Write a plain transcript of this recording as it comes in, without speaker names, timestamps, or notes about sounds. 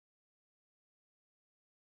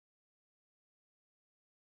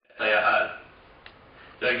där jag är här.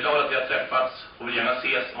 Jag är glad att vi har träffats och vill gärna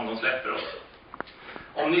ses om de släpper oss.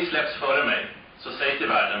 Om ni släpps före mig, så säg till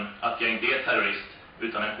världen att jag inte är terrorist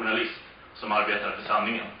utan en journalist som arbetar för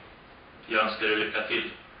sanningen. Jag önskar er lycka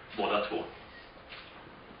till, båda två.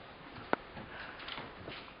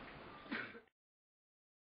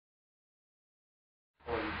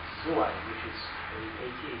 Which is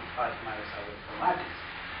 85 miles away from Addis.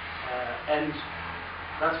 And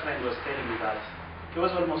that friend was telling me that he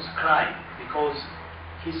was almost crying because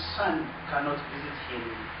his son cannot visit him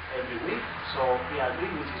every week, so he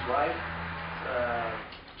agreed with his wife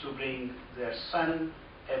to bring their son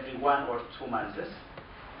every 1 or 2 months.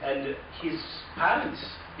 And his parents,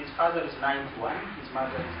 his father is 91, his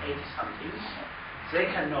mother is 80-something. They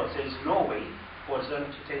cannot, there is no way for them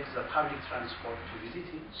to take the public transport to visit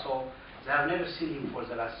him. So they have never seen him for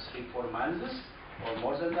the last 3-4 months or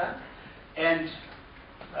more than that. And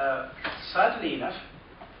sadly enough,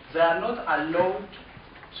 they are not allowed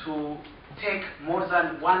to take more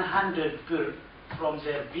than 100 birr from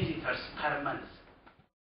their visitors per month.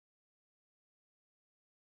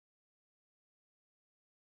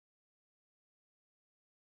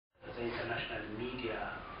 The international media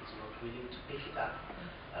is not willing to pick it up.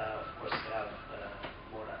 Of course, they have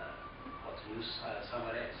more hot news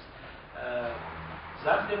somewhere else.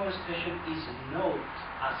 That demonstration is not,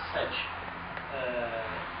 as such,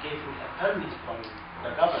 getting a permit from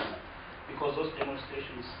the government, because those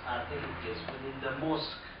demonstrations are taking place within the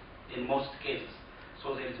mosque in most cases.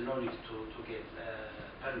 So there is no need to get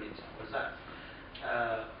a permit for that.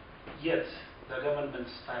 Yet, the government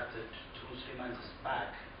started 2-3 months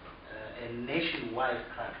back a nationwide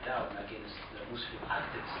crackdown against the Muslim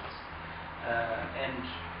activists. And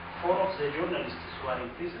 4 of the journalists who are in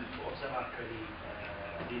prison, 2 of them actually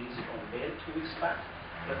released on bail 2 weeks back,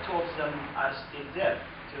 but 2 of them are still there,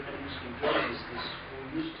 Ethiopian Muslim journalists who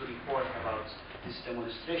used to report about this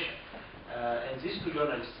demonstration. And these 2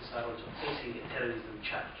 journalists are also facing a terrorism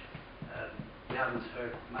charge. We haven't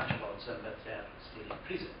heard much about them, but they are still in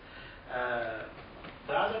prison.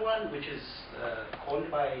 The other one, which is called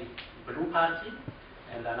by Blue Party,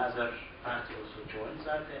 and another party also joins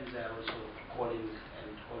that, and they are also calling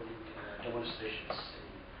and holding demonstrations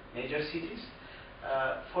in major cities.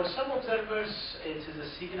 For some observers, it is a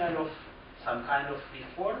signal of some kind of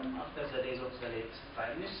reform after the days of the late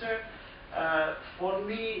Prime Minister. For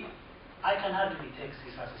me, I can hardly take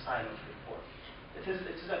this as a sign of reform. It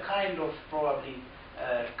is a kind of probably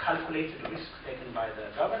calculated risk taken by the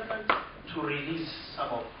government to release some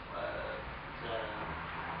of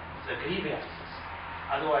the grievances.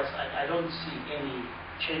 Otherwise, I don't see any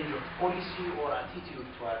change of policy or attitude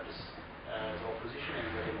towards the opposition and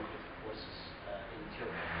the democratic forces in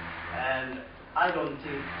Ethiopia. And I don't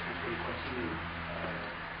think it will continue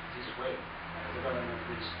this way. The government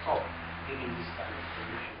will stop giving this kind of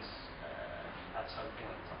solutions at some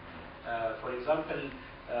point. For example,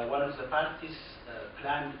 one of the parties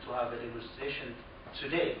planned to have a demonstration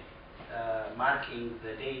today, marking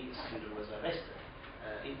the day Eskinder was arrested.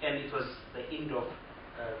 And it was the end of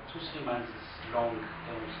 2-3 months long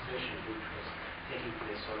demonstration which was taking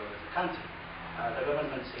place all over the country. The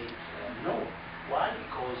government said no. Why?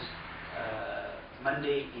 Because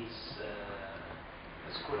Monday is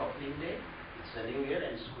a school opening day. It's the New Year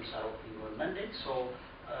and schools are opening on Monday, so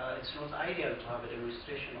it's not ideal to have a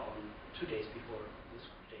demonstration on 2 days before the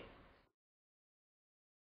school day.